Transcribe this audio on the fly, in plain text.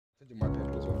Do my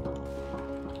pimp as well.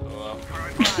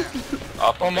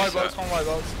 On my boats, on my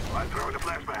boats.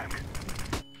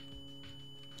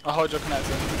 I hold your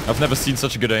connector. I've never seen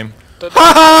such a good aim.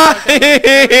 Haha!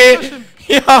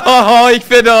 Ja, ich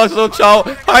bin da so, ciao.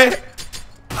 Hi.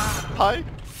 Hi.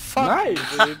 Fuck. Nice.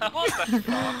 What the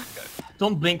fuck?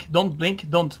 Don't blink, don't blink,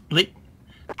 don't blink.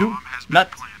 Do not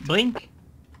blink.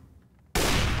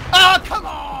 Oh, come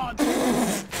on!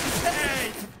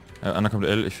 Hey! Einer kommt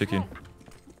L, ich fick ihn.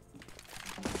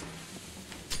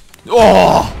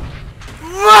 Oh!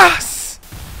 Was?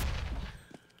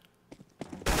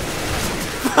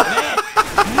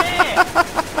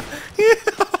 Nee!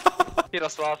 Hier,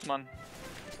 das war's, Mann.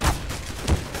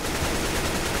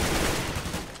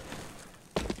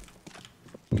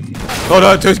 Oh,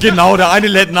 natürlich genau, der eine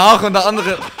lädt nach und der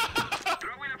andere...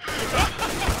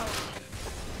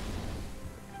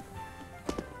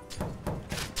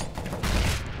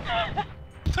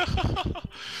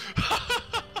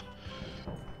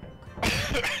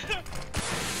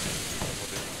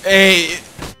 Ey!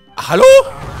 Hallo?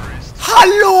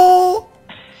 Hallo?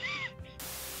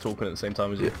 Talking at the same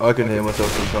time as you. I can hear myself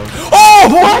sometimes. Oh,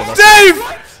 what, Dave?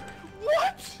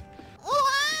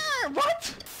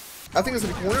 What? I think it's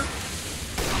in the corner.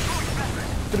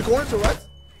 To the corner, to the right?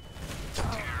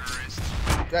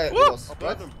 Yeah, it was,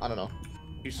 right? I don't know.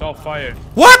 You saw fire.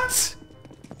 What?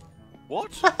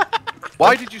 What?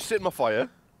 Why did you sit in my fire?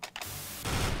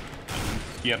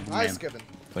 Yeah, Nice, Kevin.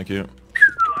 Thank you.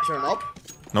 Turn up.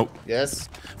 Nope. Yes.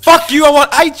 Fuck you,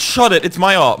 I shot it, it's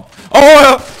my op.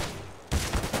 Oh!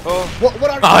 What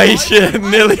are you I shit,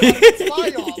 Millie. It's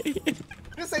my op.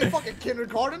 This ain't fucking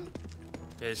kindergarten.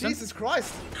 Jesus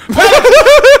Christ.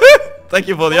 Thank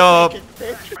you for the op.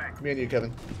 Me and you,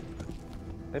 Kevin.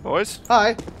 Hey boys.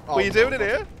 Hi. What are you doing in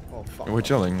here? Oh, fuck. We're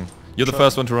chilling. You're the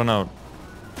first one to run out.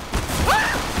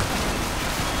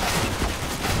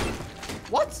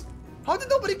 What? How did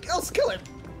nobody else kill him?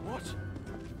 What?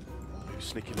 Oh, you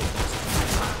sneaking in.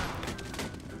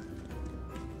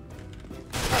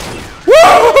 Woo!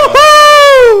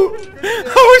 I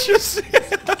was just...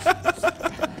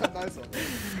 Nice one.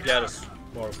 Yeah, there's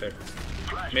more up there.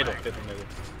 Middle, middle.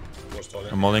 More stall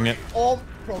I'm mulling it. Oh,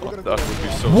 bro, we're gonna That go. would be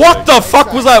so What the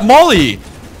fuck was that, Molly?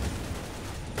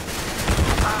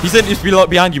 He said it's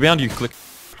behind you, click.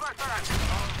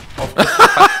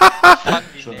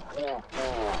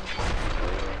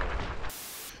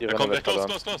 Kom,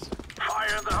 close.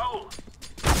 Fire in the hole!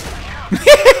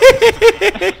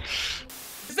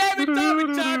 Every time we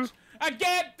touch, I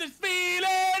get this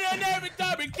feeling, and every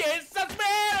time we kiss, I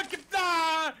swear I can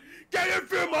fly. Can you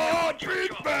feel my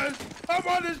heartbeat fast? I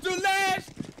want us to last.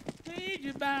 Need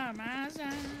you by my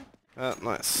side.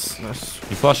 Nice.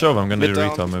 You flash over, I'm gonna do Mid a down.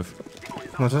 retail move.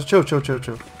 No, just chill.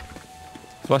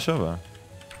 Flash over.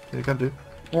 Yeah, you can do.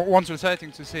 One's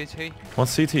rotating to CT.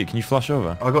 What's CT? Can you flash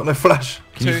over? I got no flash.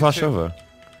 Can you flash two. over?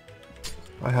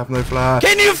 I have no flash.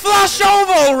 Can you flash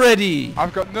over already?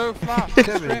 I've got no flash.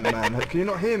 Kevin, man, can you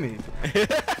not hear me?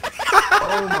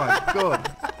 Oh my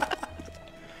god.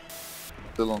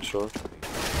 Still on short.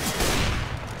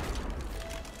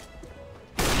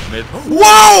 Mid.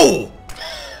 Whoa!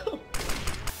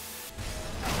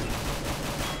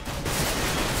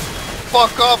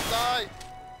 Fuck off, die!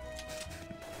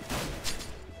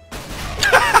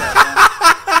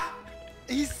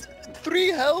 He's 3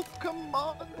 health, come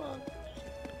on, man.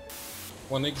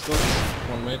 One Xbox,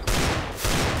 one mid. Can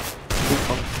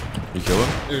you kill him?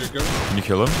 Here you go. Can you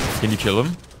kill him? Can you kill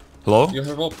him? Hello? You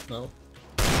have up now.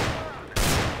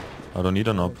 I don't need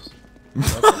an op.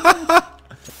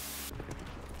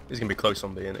 He's gonna be close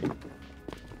on B, isn't he?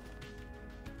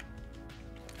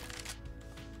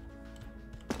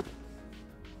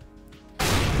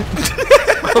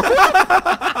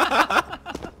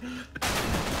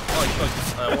 Oh, he's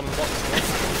close. One in the box.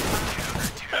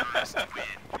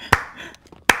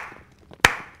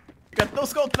 Got no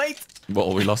scope, mate.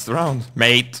 Well, we lost the round.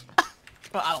 Mate.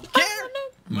 But I don't care.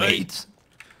 Mate.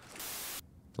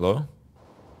 Hello?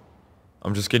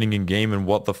 I'm just getting in game and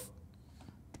what the f...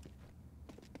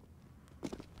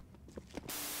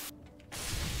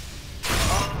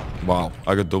 Wow,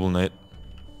 I got double nade.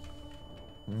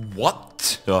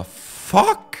 What the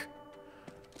fuck?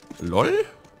 LOL?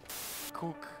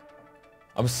 Cook.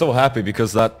 I'm so happy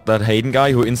because that Hayden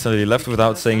guy who instantly left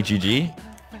without saying GG.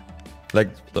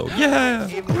 Like, oh yeah.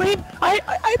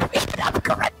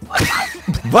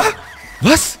 Was?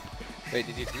 Was? Wait,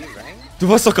 did you do rank? Du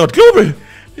warst doch gerade global.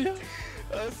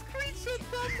 Screenshot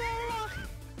that.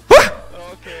 What?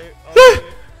 Okay.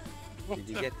 Did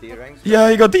you get D rank? Yeah,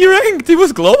 he got D-ranked. He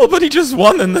was global, but he just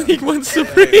won and then he went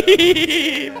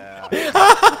supreme.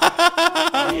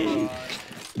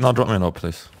 Now drop me an up,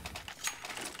 please.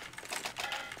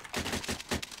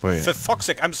 Wait. For fuck's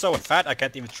sake, I'm so fat I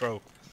can't even throw.